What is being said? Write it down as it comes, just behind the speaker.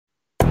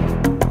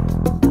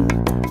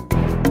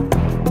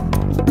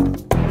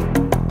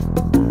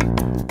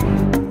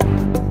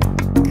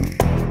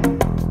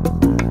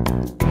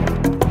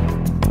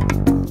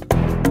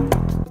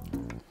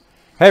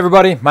Hey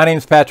everybody, my name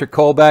is Patrick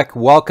Colbeck.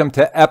 Welcome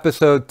to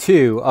episode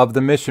 2 of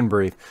the Mission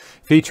Brief,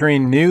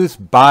 featuring news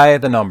by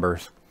the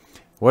numbers.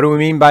 What do we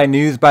mean by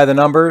news by the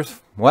numbers?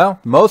 Well,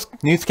 most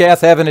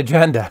newscasts have an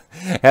agenda.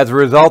 As a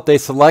result, they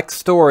select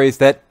stories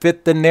that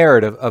fit the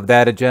narrative of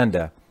that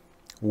agenda.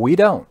 We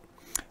don't.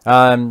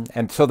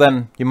 And so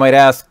then you might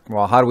ask,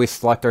 well, how do we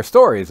select our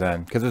stories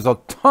then? Because there's a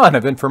ton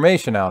of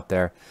information out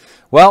there.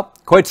 Well,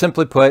 quite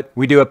simply put,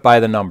 we do it by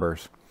the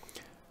numbers.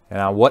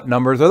 Now, what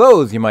numbers are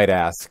those, you might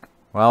ask?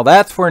 Well,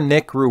 that's where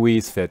Nick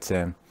Ruiz fits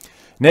in.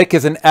 Nick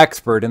is an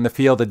expert in the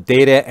field of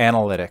data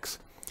analytics.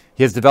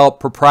 He has developed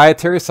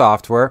proprietary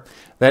software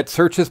that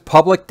searches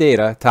public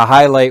data to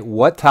highlight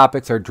what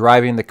topics are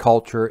driving the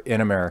culture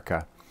in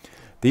America.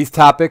 These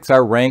topics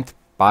are ranked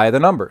by the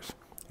numbers,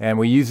 and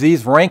we use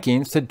these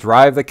rankings to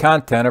drive the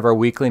content of our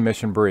weekly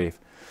mission brief.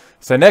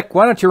 So Nick,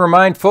 why don't you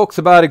remind folks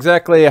about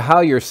exactly how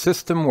your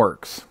system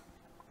works?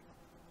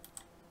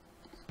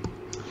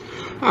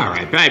 All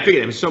right, I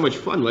figured it was so much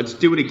fun. Let's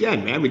do it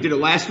again, man. We did it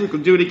last week.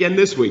 We'll do it again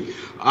this week.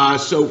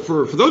 So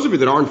for those of you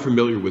that aren't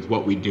familiar with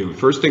what we do,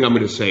 first thing I'm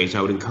going to say is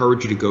I would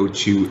encourage you to go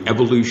to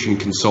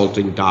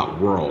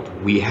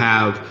evolutionconsulting.world. We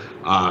have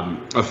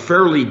a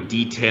fairly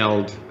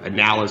detailed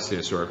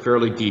analysis or a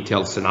fairly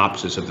detailed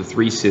synopsis of the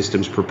 3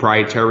 systems,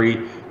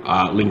 proprietary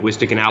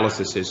linguistic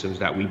analysis systems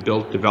that we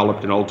built,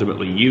 developed, and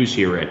ultimately use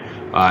here at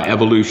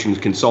Evolution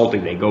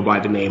Consulting. They go by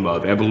the name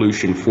of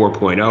Evolution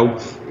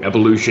 4.0,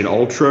 Evolution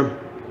Ultra,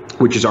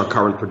 which is our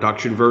current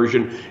production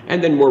version.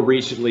 And then more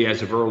recently,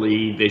 as of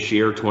early this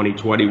year,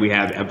 2020, we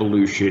have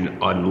Evolution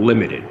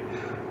Unlimited.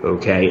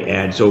 Okay,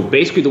 and so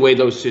basically the way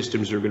those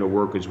systems are going to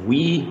work is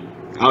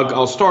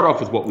I'll start off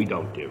with what we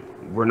don't do.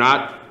 We're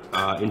not,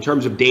 in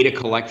terms of data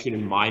collection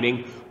and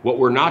mining, what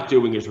we're not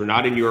doing is we're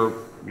not in your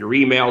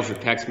emails, your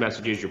text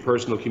messages, your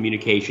personal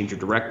communications, your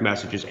direct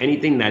messages,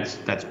 anything that's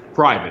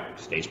private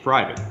stays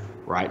private.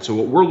 Right. So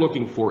what we're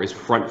looking for is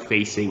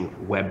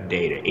front-facing web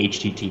data,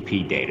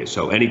 HTTP data.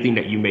 So anything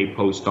that you may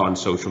post on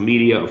social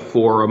media, a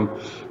forum,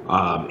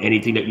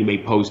 anything that you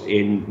may post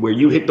in where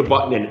you hit the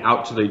button and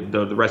out to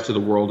the rest of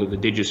the world, or the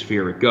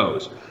digisphere it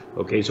goes.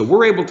 Okay, so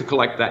we're able to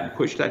collect that and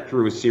push that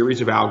through a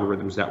series of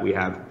algorithms that we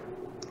have,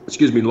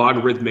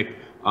 logarithmic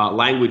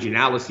language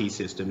analysis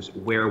systems,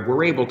 where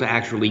we're able to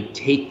actually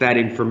take that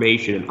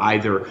information and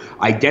either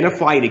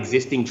identify an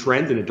existing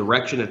trend in a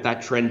direction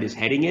that trend is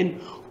heading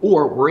in,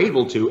 or we're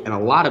able to, in a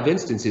lot of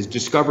instances,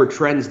 discover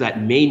trends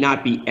that may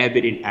not be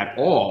evident at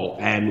all,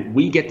 and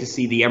we get to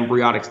see the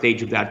embryonic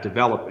stage of that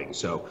developing.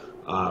 So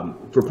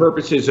for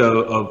purposes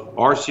of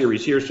our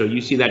series here, so you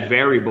see that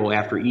variable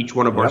after each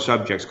one of our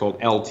subjects called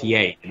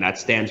LTA, and that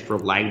stands for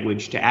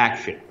language to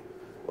action.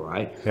 All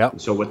right. Yep.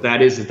 So what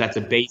that is that's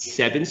a base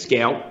 7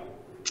 scale.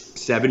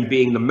 7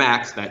 being the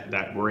max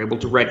that we're able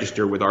to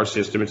register with our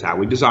system. It's how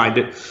we designed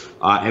it.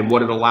 And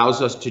what it allows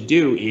us to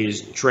do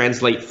is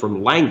translate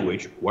from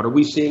language, what are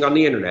we seeing on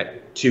the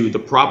internet, to the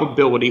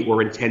probability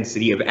or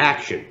intensity of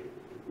action.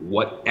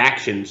 What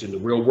actions in the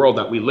real world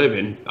that we live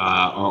in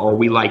are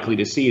we likely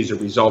to see as a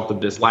result of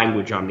this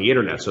language on the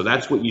internet? So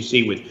that's what you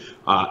see with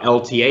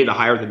LTA. The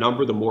higher the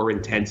number, the more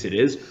intense it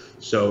is.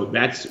 So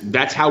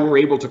that's how we're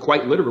able to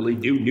quite literally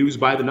do news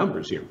by the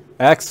numbers here.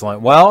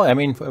 Excellent. Well, I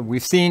mean,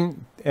 we've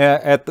seen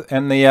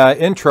in the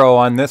intro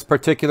on this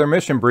particular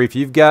mission brief,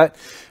 you've got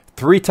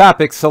 3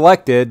 topics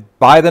selected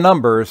by the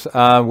numbers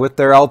with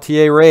their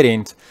LTA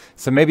ratings.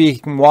 So maybe you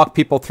can walk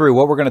people through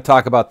what we're going to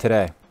talk about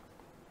today.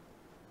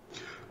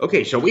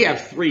 Okay, so we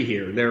have 3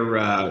 here. They're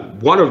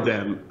one of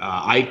them,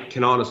 I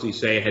can honestly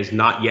say, has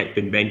not yet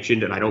been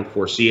mentioned, and I don't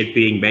foresee it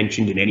being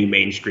mentioned in any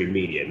mainstream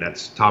media, and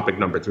that's topic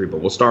number 3. But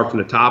we'll start from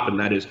the top, and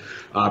that is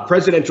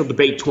Presidential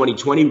Debate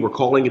 2020. We're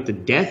calling it the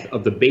death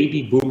of the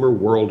baby boomer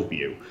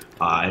worldview.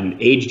 And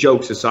age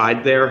jokes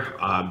aside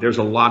there's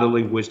a lot of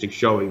linguistics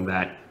showing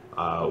that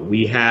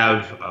we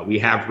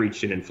have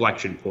reached an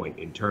inflection point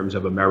in terms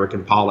of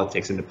American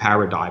politics and the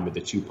paradigm of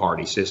the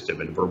 2-party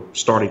system, and we're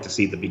starting to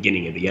see the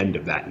beginning and the end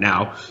of that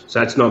now. So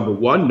that's number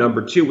 1.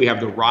 Number 2, we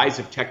have the rise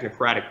of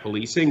technocratic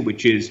policing,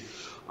 which is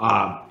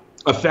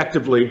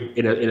effectively,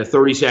 in a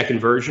 30-second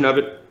version of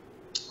it,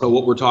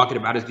 what we're talking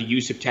about is the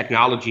use of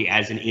technology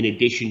as in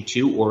addition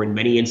to, or in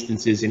many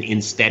instances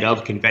instead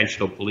of,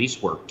 conventional police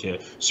work to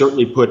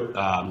certainly put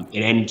an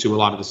end to a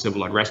lot of the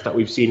civil unrest that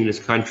we've seen in this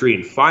country.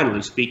 And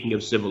finally, speaking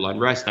of civil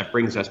unrest, that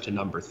brings us to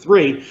number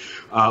 3,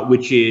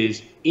 which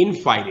is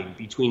infighting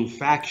between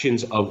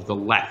factions of the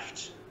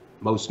left,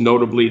 most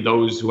notably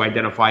those who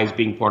identify as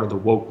being part of the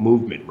woke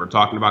movement. We're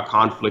talking about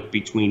conflict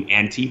between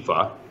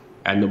Antifa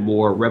and the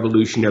more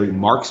revolutionary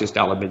Marxist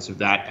elements of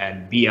that,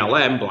 and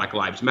BLM, Black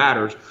Lives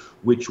Matters,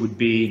 which would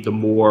be the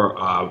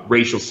more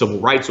racial civil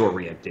rights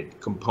oriented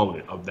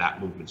component of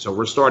that movement. So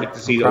we're starting to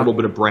see a little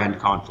bit of brand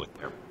conflict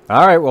there.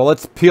 All right, well,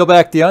 let's peel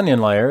back the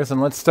onion layers,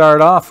 and let's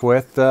start off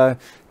with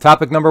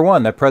topic number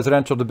 1, the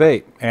presidential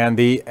debate, and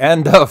the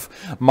end of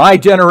my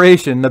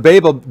generation, the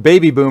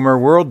baby boomer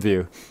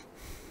worldview.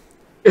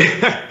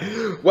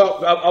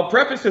 Well, I'll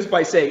preface this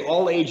by saying,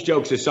 all age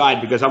jokes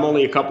aside, because I'm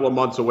only a couple of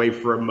months away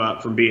from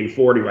being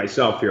 40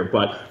 myself here,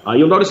 but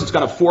you'll notice it's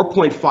got a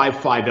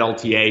 4.55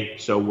 LTA,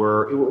 so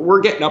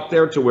we're getting up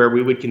there to where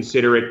we would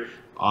consider it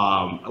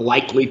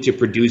likely to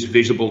produce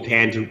visible,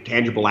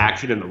 tangible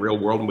action in the real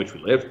world in which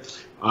we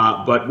live.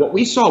 But what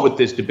we saw with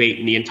this debate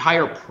and the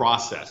entire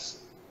process,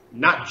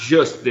 not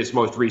just this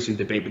most recent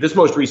debate, but this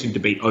most recent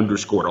debate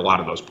underscored a lot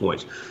of those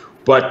points,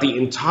 but the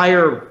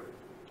entire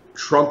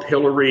Trump,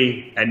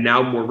 Hillary, and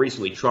now more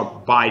recently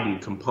Trump,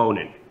 Biden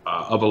component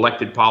of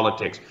elected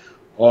politics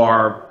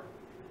are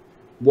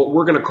what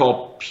we're going to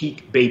call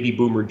peak baby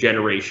boomer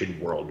generation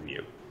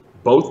worldview,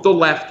 both the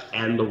left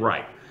and the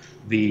right.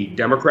 The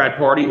Democrat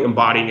Party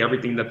embodying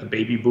everything that the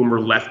baby boomer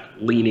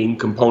left-leaning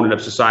component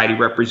of society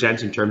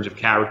represents in terms of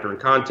character and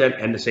content,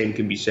 and the same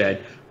can be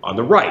said on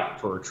the right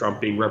for Trump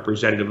being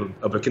representative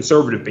of a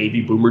conservative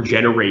baby boomer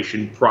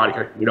generation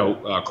product,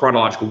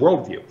 chronological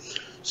worldview.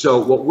 So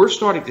what we're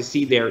starting to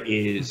see there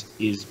is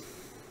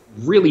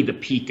really the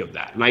peak of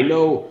that. And I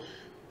know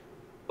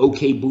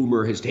OK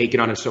Boomer has taken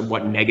on a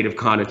somewhat negative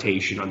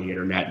connotation on the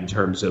internet in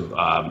terms of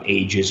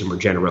ageism or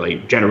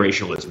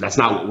generationalism. That's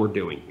not what we're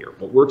doing here.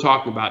 What we're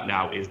talking about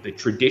now is the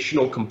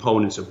traditional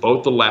components of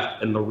both the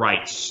left and the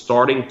right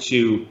starting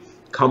to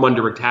come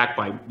under attack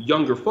by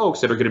younger folks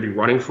that are going to be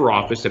running for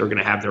office, that are going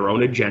to have their own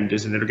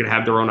agendas, and that are going to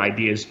have their own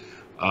ideas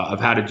of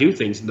how to do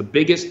things. And the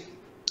biggest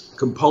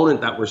component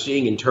that we're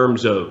seeing in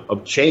terms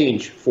of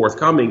change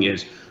forthcoming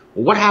is,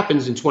 well, what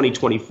happens in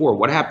 2024?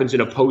 What happens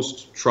in a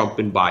post-Trump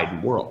and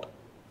Biden world?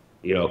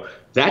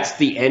 That's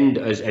the end,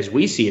 as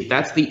we see it,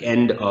 that's the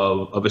end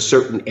of a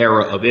certain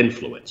era of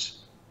influence,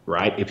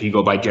 right? If you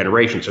go by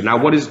generation. So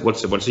now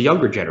what's a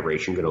younger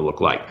generation going to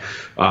look like?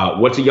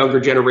 What's a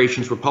younger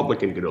generation's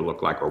Republican going to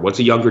look like? Or what's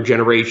a younger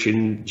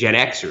generation Gen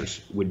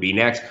Xers would be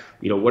next?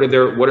 What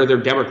are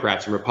their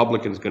Democrats and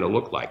Republicans going to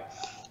look like?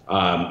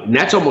 And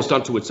that's almost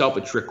unto itself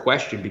a trick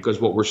question, because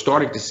what we're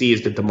starting to see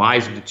is the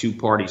demise of the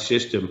two-party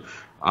system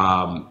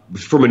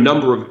from a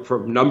number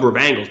of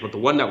angles. But the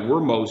one that we're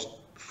most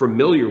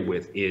familiar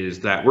with is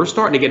that we're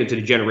starting to get into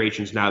the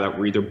generations now that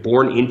were either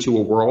born into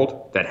a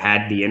world that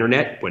had the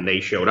internet when they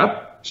showed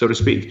up, so to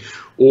speak,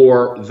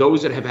 or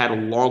those that have had a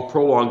long,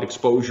 prolonged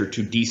exposure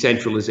to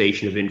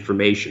decentralization of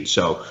information.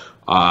 So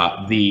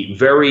the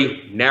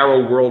very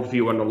narrow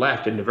worldview on the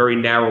left and the very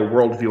narrow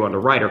worldview on the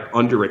right are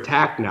under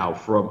attack now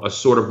from a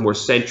sort of more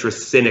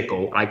centrist,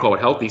 cynical, I call it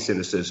healthy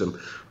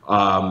cynicism,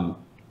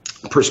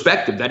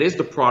 perspective that is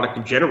the product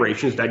of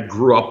generations that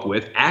grew up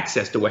with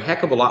access to a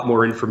heck of a lot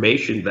more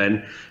information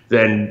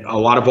than a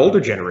lot of older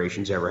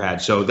generations ever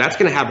had. So that's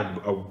going to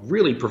have a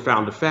really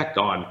profound effect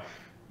on,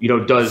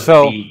 does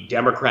the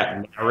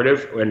Democrat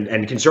narrative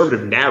and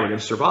conservative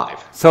narrative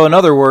survive? So in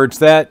other words,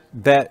 the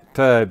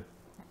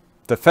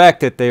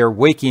fact that they are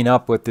waking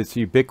up with this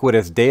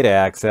ubiquitous data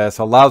access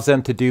allows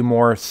them to do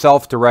more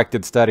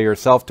self-directed study or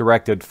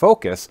self-directed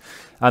focus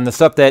on the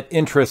stuff that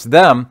interests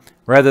them,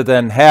 rather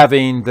than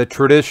having the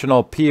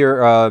traditional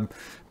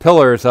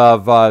pillars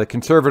of the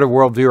conservative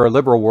worldview or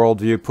liberal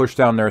worldview pushed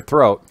down their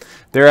throat.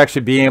 They're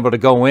actually being able to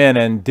go in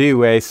and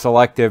do a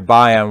selective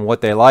buy on what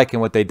they like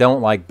and what they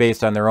don't like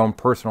based on their own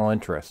personal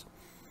interests.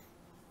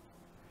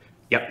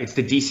 Yep, it's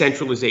the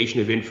decentralization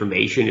of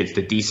information, it's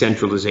the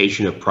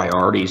decentralization of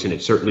priorities, and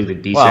it's certainly the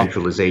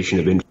decentralization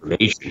of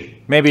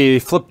information. Maybe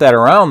flip that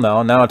around,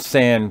 though. Now it's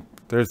saying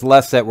there's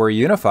less that we're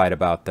unified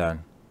about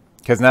then,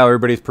 because now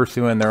everybody's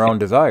pursuing their own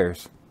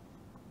desires.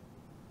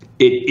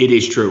 It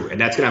is true, and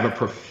that's going to have a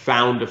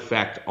profound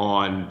effect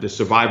on the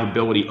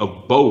survivability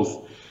of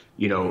both,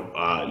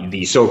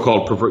 the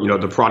so-called,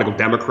 the prodigal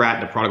Democrat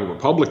and the prodigal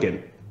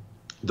Republican.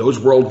 Those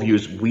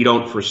worldviews we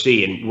don't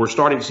foresee, and we're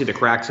starting to see the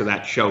cracks of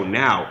that show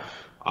now.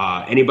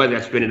 Anybody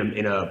that's been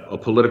in a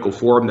political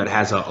forum that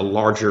has a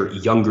larger,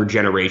 younger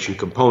generation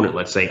component,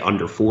 let's say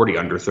under 40,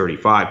 under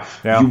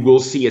 35, you will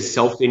see a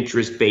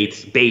self-interest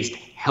based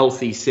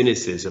healthy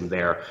cynicism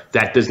there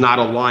that does not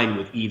align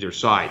with either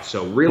side.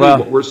 So really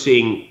what we're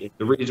seeing,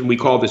 the reason we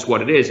call this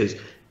what it is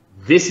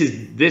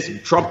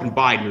this Trump and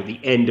Biden are the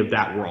end of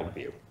that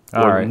worldview,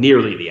 or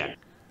nearly the end.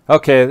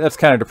 Okay, that's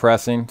kind of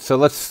depressing. So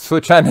let's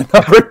switch on to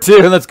number 2,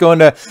 and let's go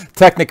into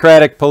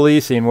technocratic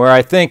policing, where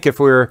I think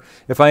if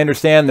I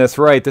understand this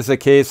right, this is a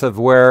case of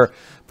where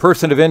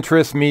person of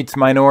interest meets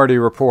minority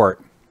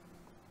report.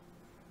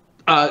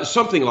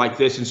 Something like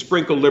this, and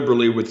sprinkle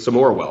liberally with some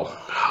Orwell.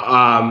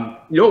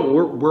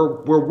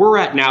 Where we're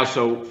at now,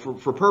 so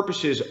for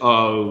purposes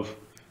of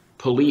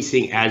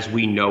policing as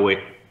we know it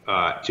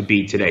to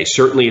be today,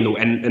 certainly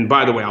and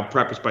by the way, I'll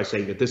preface by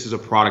saying that this is a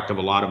product of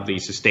a lot of the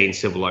sustained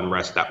civil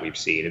unrest that we've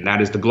seen, and that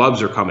is the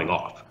gloves are coming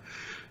off.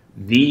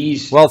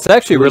 Well, it's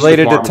actually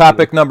related to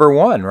topic number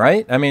 1,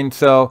 right? I mean,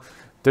 so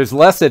there's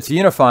less that's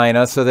unifying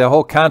us, so the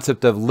whole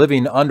concept of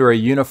living under a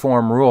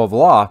uniform rule of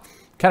law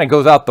kind of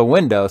goes out the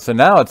window. So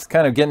now it's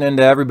kind of getting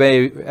into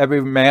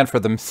every man for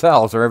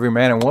themselves, or every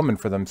man and woman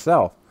for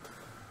themselves.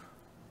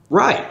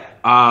 Right.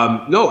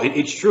 No,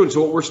 it's true. And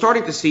so what we're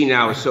starting to see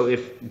now is, so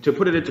to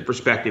put it into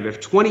perspective,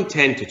 if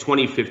 2010 to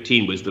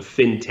 2015 was the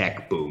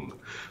fintech boom,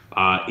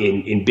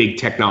 in big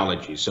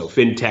technology. So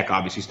fintech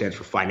obviously stands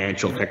for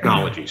financial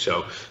technology.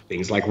 So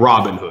things like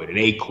Robinhood and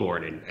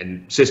Acorn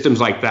and systems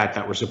like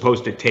that were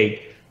supposed to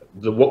take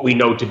what we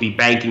know to be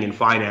banking and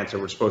finance,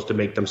 and we're supposed to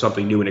make them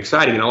something new and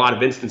exciting. In a lot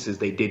of instances,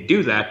 they did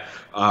do that.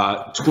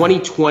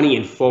 2020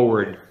 and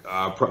forward,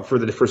 for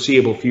the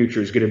foreseeable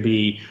future, is going to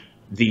be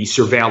the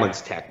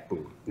surveillance tech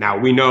boom. Now,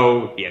 we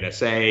know the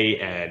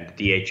NSA and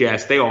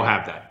DHS, they all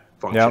have that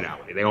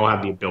functionality. Yep. They all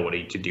have the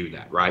ability to do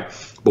that, right?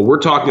 But we're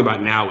talking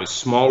about now is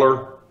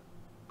smaller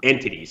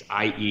entities,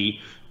 i.e.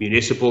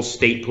 municipal,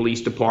 state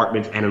police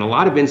departments, and in a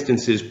lot of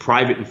instances,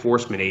 private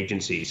enforcement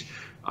agencies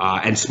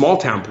and small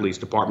town police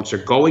departments are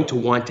going to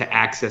want to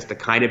access the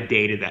kind of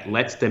data that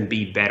lets them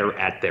be better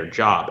at their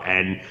job.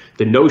 And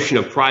the notion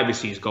of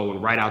privacy is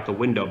going right out the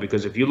window,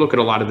 because if you look at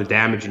a lot of the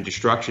damage and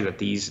destruction that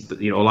these,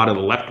 a lot of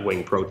the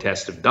left-wing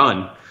protests have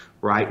done,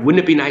 right?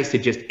 Wouldn't it be nice to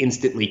just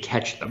instantly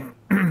catch them?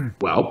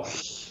 Well,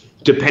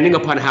 depending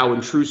upon how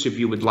intrusive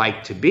you would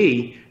like to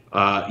be,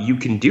 you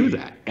can do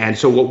that. And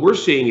so what we're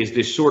seeing is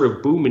this sort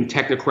of boom in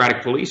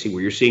technocratic policing,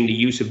 where you're seeing the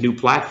use of new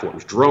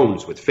platforms,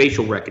 drones with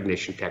facial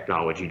recognition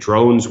technology,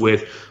 drones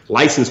with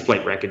license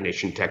plate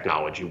recognition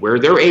technology, where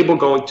they're able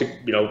going to,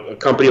 a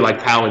company like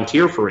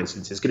Palantir, for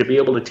instance, is going to be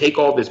able to take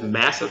all this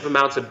massive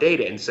amounts of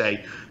data and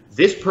say,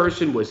 this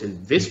person was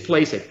in this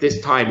place at this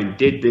time and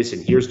did this,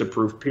 and here's the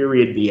proof,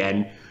 period, the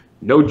end.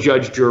 No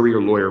judge, jury,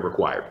 or lawyer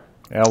required.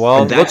 Yeah,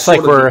 well, it looks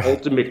like we're the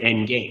ultimate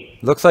end game.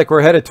 Looks like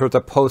we're headed towards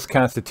a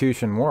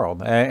post-constitution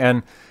world,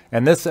 and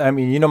this, I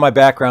mean, my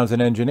background's in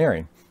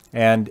engineering,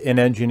 and in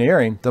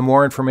engineering, the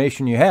more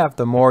information you have,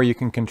 the more you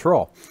can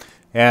control,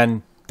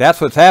 and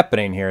that's what's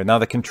happening here. Now,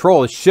 the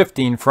control is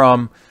shifting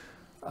from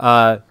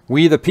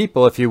we the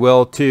people, if you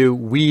will, to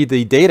we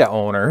the data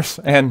owners,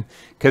 and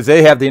because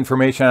they have the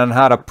information on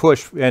how to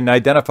push and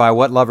identify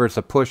what levers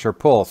to push or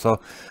pull. So.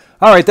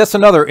 All right, that's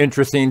another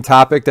interesting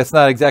topic. That's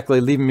not exactly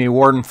leaving me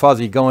warm and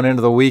fuzzy going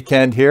into the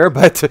weekend here,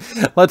 but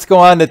let's go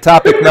on to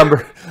topic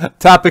number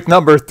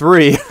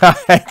 3. It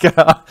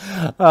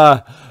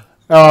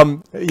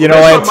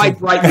might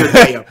brighten your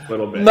day up a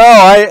little bit.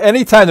 No,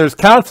 anytime there's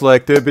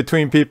conflict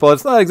between people,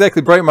 it's not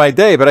exactly brighten my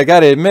day. But I got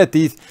to admit,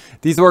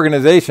 these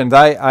organizations,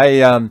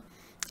 I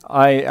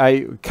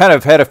kind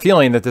of had a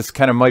feeling that this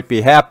kind of might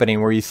be happening,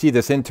 where you see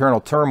this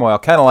internal turmoil,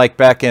 kind of like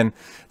back in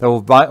the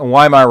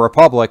Weimar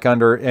Republic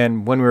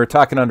and when we were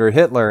talking under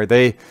Hitler,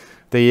 the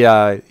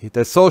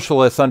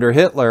socialists under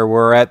Hitler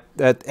were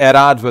at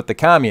odds with the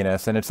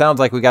communists, and it sounds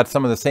like we got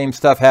some of the same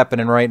stuff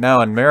happening right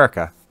now in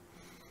America.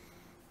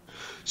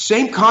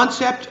 Same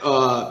concept,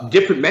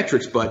 different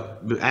metrics,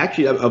 but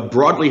actually a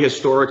broadly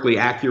historically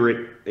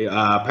accurate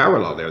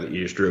parallel there that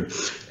you just drew,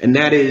 and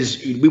that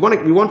is we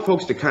want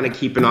folks to kind of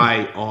keep an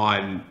eye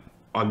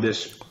on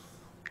this,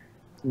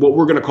 what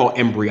we're going to call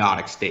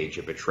embryonic stage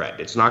of a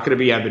trend. It's not going to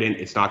be evident,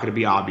 it's not going to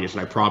be obvious,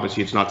 and I promise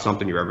you, it's not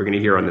something you're ever going to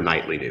hear on the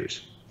nightly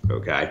news.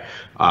 Okay,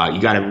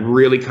 you got to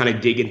really kind of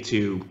dig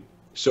into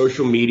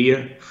social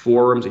media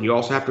forums, and you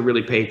also have to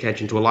really pay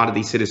attention to a lot of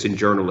these citizen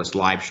journalist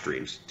live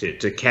streams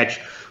to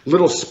catch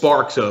little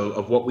sparks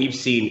of what we've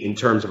seen in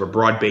terms of a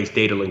broad-based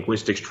data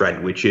linguistics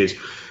trend, which is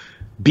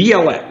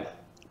BLM,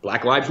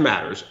 Black Lives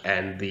Matters,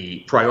 and the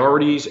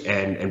priorities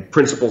and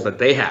principles that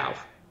they have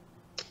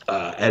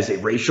as a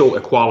racial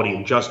equality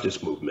and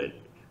justice movement,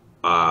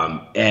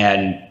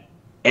 and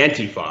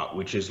Antifa,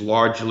 which is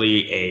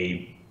largely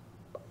a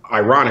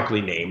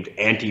ironically named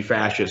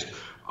anti-fascist,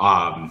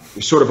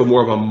 sort of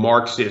more of a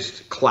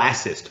Marxist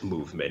classist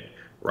movement,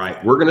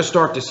 right? We're going to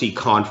start to see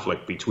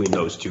conflict between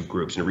those two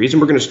groups. And the reason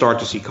we're going to start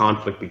to see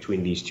conflict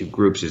between these two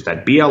groups is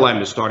that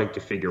BLM is starting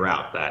to figure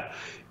out that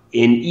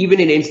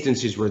even in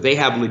instances where they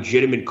have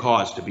legitimate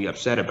cause to be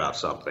upset about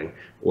something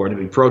or to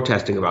be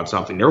protesting about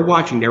something, they're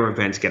watching their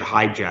events get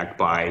hijacked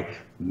by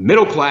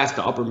middle class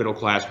to upper middle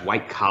class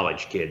white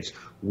college kids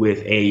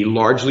with a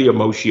largely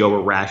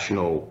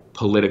emotional-irrational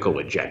political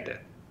agenda,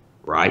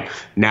 right?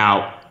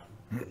 Now,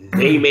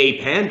 they may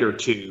pander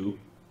to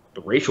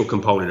the racial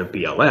component of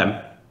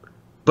BLM,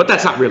 but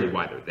that's not really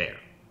why they're there.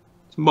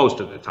 It's most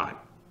of the time.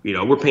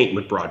 We're painting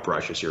with broad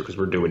brushes here because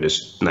we're doing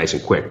this nice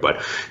and quick,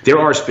 but there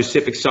are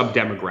specific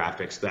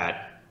sub-demographics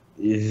that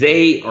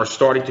they are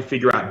starting to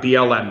figure out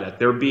BLM, that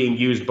they're being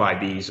used by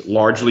these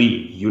largely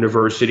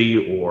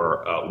university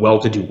or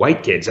well-to-do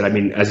white kids. And I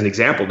mean, as an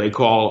example, they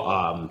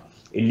call,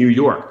 in New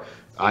York,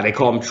 they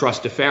call them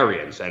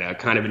trustafarians, and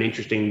kind of an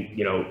interesting,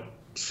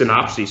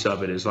 synopsis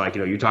of it is like,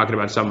 you're talking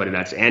about somebody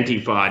that's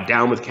Antifa,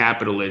 down with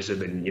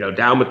capitalism, and,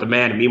 down with the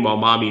man, and meanwhile,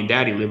 mommy and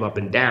daddy live up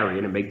in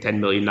Darien and make $10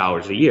 million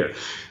a year.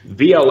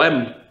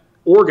 BLM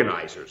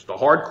organizers, the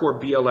hardcore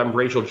BLM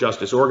racial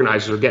justice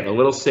organizers, are getting a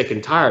little sick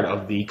and tired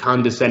of the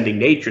condescending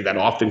nature that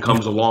often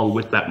comes along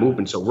with that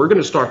movement. So we're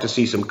going to start to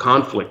see some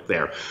conflict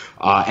there.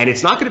 And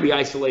it's not going to be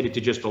isolated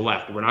to just the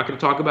left. We're not going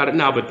to talk about it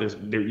now, but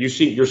you're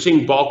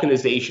seeing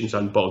balkanizations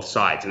on both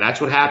sides. And that's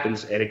what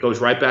happens. And it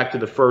goes right back to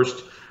the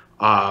first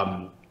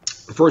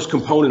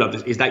component of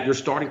this, is that you're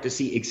starting to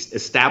see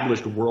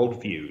established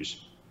worldviews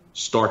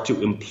start to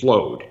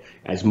implode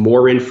as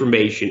more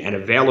information and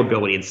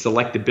availability and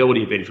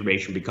selectability of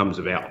information becomes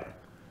available.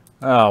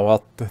 Oh,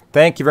 well,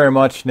 thank you very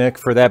much, Nick,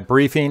 for that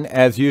briefing.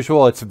 As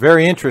usual, it's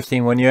very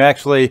interesting when you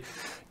actually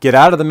get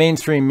out of the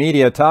mainstream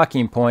media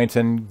talking points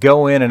and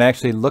go in and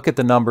actually look at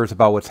the numbers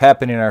about what's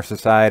happening in our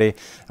society.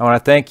 I want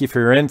to thank you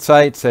for your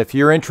insights. If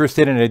you're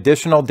interested in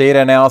additional data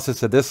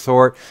analysis of this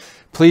sort,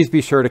 please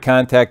be sure to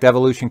contact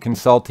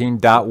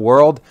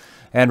evolutionconsulting.world.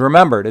 And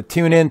remember to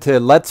tune in to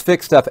Let's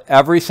Fix Stuff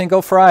every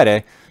single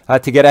Friday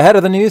to get ahead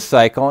of the news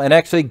cycle and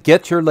actually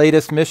get your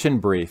latest mission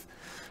brief.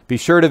 Be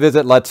sure to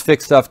visit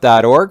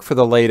letsfixstuff.org for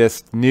the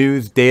latest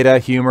news, data,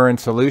 humor, and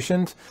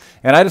solutions.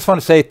 And I just want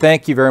to say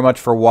thank you very much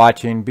for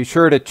watching. Be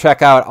sure to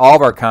check out all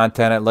of our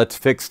content at Let's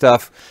Fix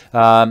Stuff,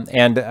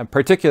 and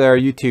particularly our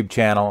YouTube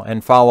channel,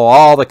 and follow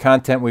all the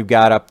content we've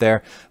got up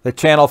there. The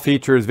channel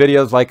features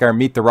videos like our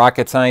Meet the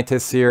Rocket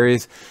Scientist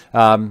series,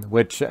 and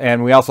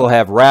we also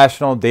have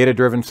rational,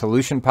 data-driven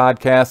solution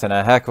podcasts and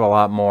a heck of a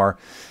lot more.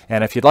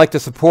 And if you'd like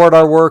to support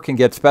our work and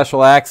get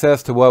special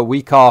access to what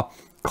we call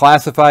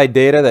classified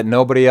data that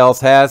nobody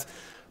else has,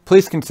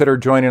 please consider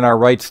joining our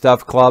Right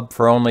Stuff Club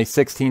for only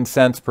 16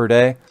 cents per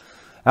day.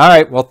 All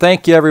right, well,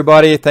 thank you,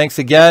 everybody. Thanks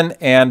again,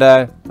 and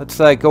let's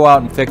go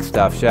out and fix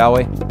stuff, shall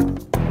we?